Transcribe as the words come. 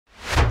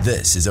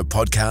This is a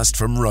podcast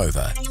from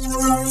Rover.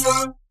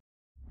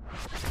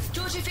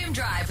 George FM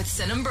Drive with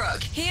Sin and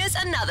Brooke. Here's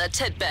another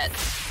tidbit.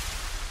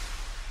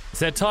 It's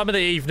that time of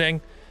the evening.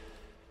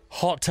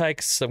 Hot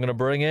takes. I'm going to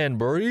bring in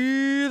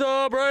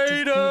Breather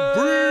Braden.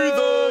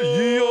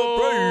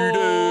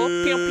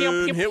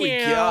 Here we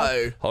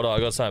go. Hold on,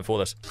 I got something for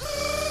this.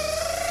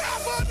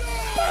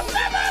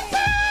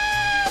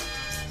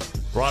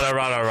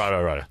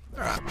 Righto.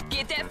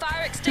 Get that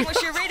fire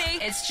extinguisher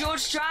ready. It's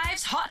George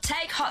Drive's Hot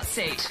Take Hot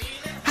Seat.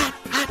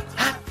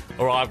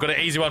 All right, I've got an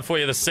easy one for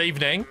you this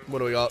evening. What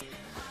do we got?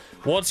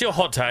 What's your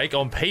hot take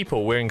on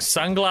people wearing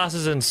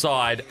sunglasses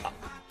inside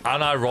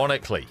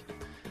unironically?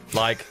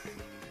 Like,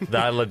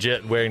 they're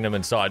legit wearing them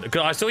inside.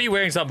 'Cause I saw you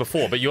wearing some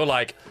before, but you're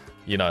like,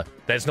 you know,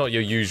 that's not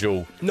your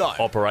usual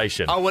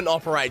operation. I wouldn't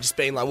operate just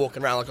being like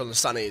walking around like on the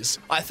Sunnies.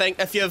 I think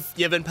if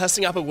you've been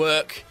pissing up at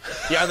work,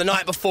 the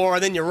night before,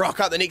 and then you rock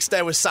up the next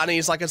day with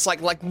Sunnies, it's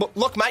like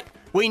look, mate,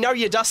 we know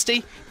you're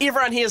dusty.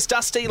 Everyone here's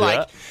dusty.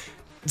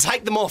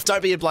 Take them off.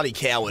 Don't be a bloody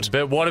coward.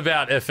 But what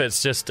about if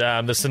it's just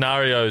the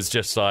scenario is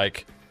just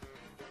like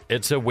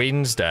it's a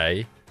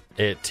Wednesday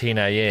at 10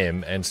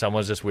 a.m. and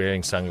someone's just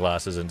wearing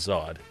sunglasses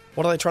inside?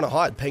 What are they trying to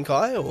hide? Pink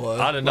eye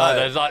or? I don't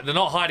know. They're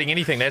not hiding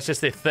anything. That's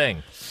just their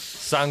thing.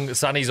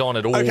 Sunny's on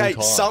at all times.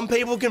 Okay, some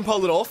people can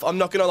pull it off. I'm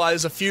not going to lie.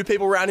 There's a few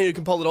people around here who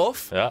can pull it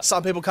off. Yeah.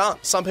 Some people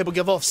can't. Some people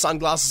give off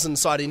sunglasses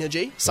inside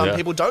energy. Some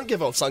people don't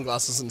give off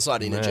sunglasses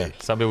inside energy. Yeah.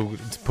 Some people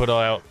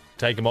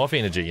take them off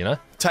energy, you know?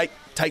 Take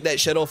that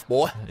shit off,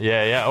 boy.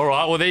 Yeah. All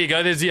right. Well, there you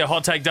go. There's your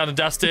hot take done and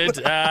dusted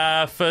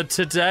for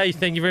today.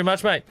 Thank you very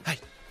much, mate.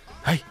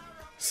 Hey.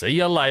 See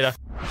you later.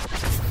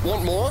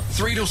 Want more?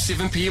 3 till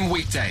 7 p.m.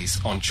 weekdays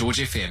on George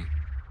FM.